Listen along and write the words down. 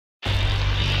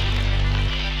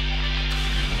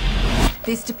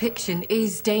This depiction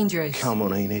is dangerous. Come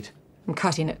on, Enid. I'm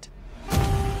cutting it.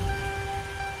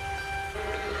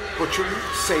 Butchery,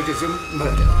 sadism,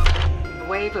 murder. A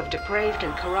wave of depraved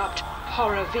and corrupt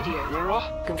horror video.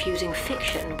 Confusing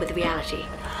fiction with reality.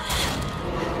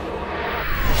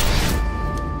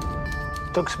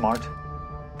 Doug Smart,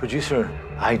 producer,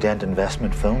 Ident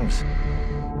Investment Films.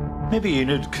 Maybe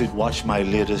Enid could watch my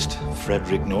latest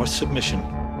Frederick North submission.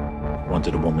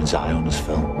 Wanted a woman's eye on his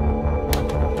film.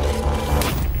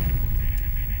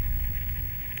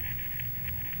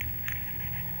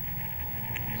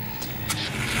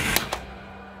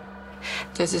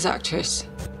 There's this actress.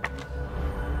 I've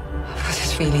got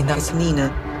this feeling that it's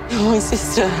Nina. My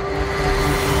sister.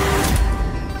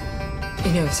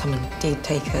 You know, if someone did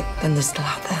take her, then they're still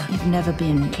out there. You've never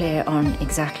been clear on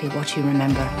exactly what you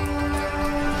remember.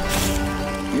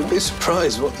 You'd be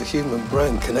surprised what the human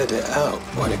brain can edit out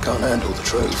when it can't handle the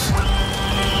truth.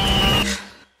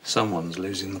 Someone's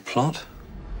losing the plot.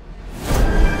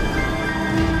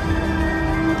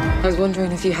 I was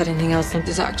wondering if you had anything else on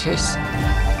this actress.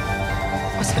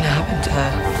 What's going to happen to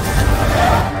her?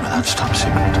 That's top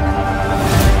secret.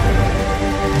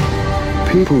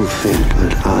 People think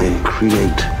that I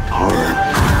create horror.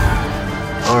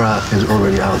 Horror is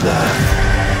already out there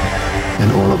in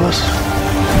all of us.